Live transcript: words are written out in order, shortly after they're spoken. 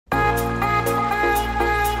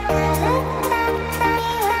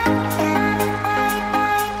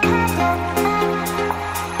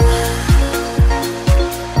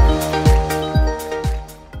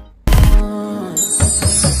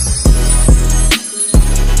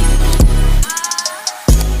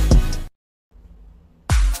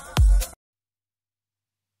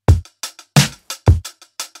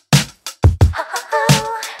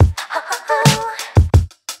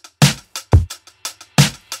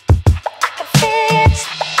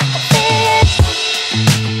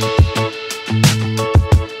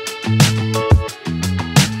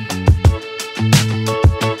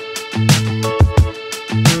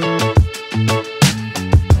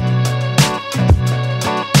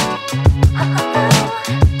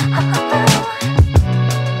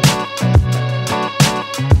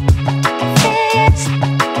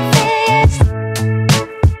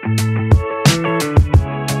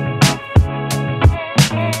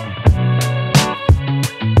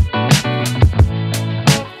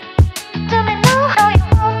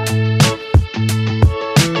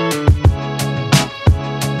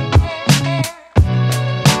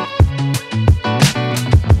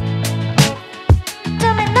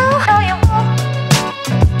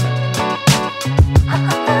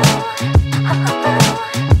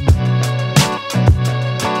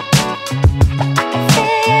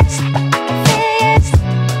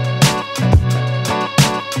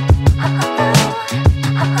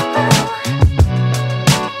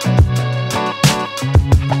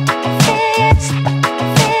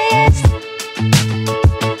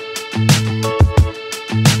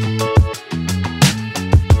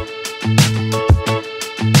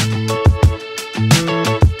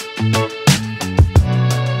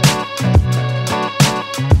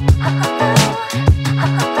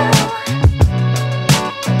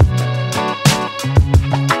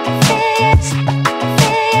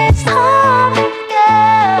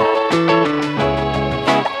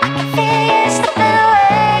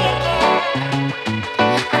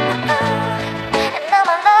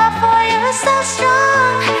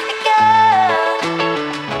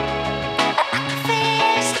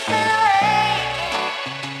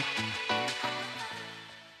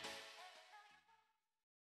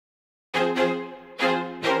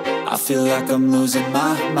feel like I'm losing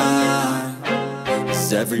my mind.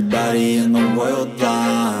 Is everybody in the world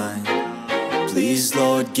blind? Please,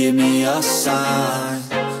 Lord, give me a sign,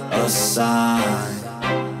 a sign.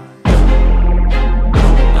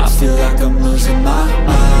 I feel like I'm losing my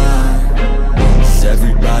mind. Is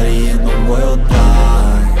everybody in the world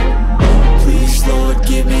blind? Please, Lord,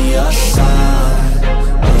 give me a sign,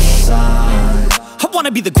 a sign. I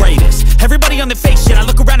wanna be the greatest. Everybody on the fake shit. I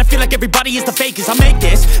look around and feel like everybody is the fakest. I make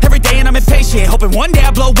this every day and I'm impatient, hoping one day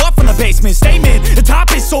I blow up from the basement. Statement, the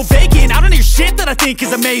top is so vacant. I don't hear shit that I think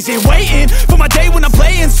is amazing. Waiting for my day when I'm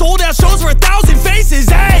playing sold out shows for 1,000 faces.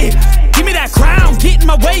 Hey, give me that crown, get in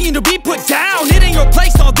my way and to be put down. It ain't your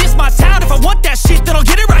place, all this my town. If I want that shit, then I'll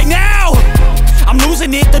get it right now. I'm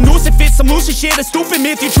losing it, the noose it fits. I'm losing shit, a stupid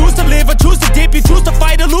myth. You choose to live or choose to dip. You choose to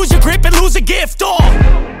fight or lose your grip and lose a gift.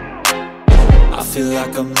 I feel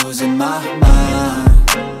like I'm losing my mind.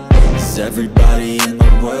 Is everybody in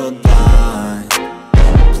the world blind?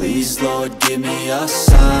 Please, Lord, give me a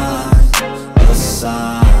sign, a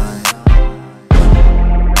sign.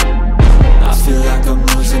 I feel like I'm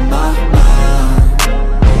losing my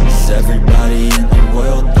mind. Is everybody in the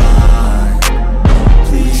world blind?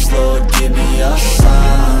 Please, Lord, give me a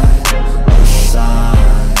sign, a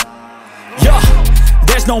sign. Yeah.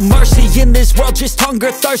 There's no mercy in this world, just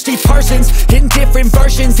hunger-thirsty persons in different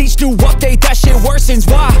versions. Each new update, that shit worsens.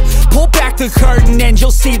 Why? Pull back the curtain and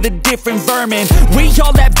you'll see the different vermin. We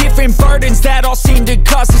all have different burdens that all seem to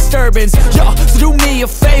cause disturbance. Yo, so do me a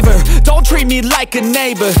favor, don't treat me like a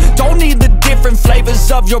neighbor. Don't need the different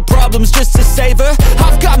flavors of your problems just to savor.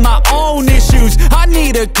 I've got my own issues, I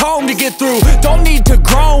need a comb to get through. Don't need to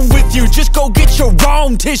groan with you, just go get your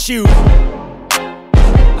own tissue.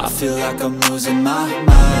 I feel like I'm losing my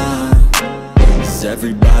mind. Is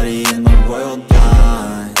everybody in the world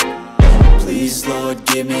blind? Please, Lord,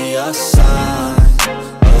 give me a sign,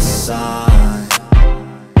 a sign.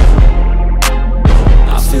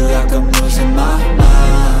 I feel like I'm losing my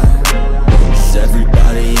mind. Is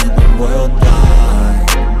everybody in the world blind?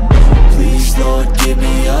 Please, Lord, give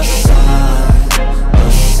me a sign,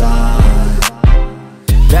 a sign.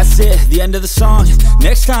 That's it, the end of the song.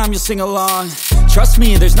 Next time you'll sing along. Trust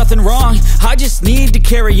me, there's nothing wrong. I just need to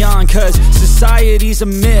carry on, cause society's a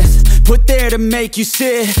myth put there to make you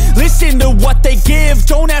sit. Listen to what they give.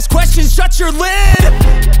 Don't ask questions, shut your lid.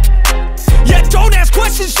 Yeah, don't ask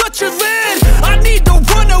questions, shut your lid. I need to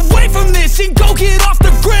run away from this and go get off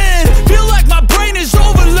the grid.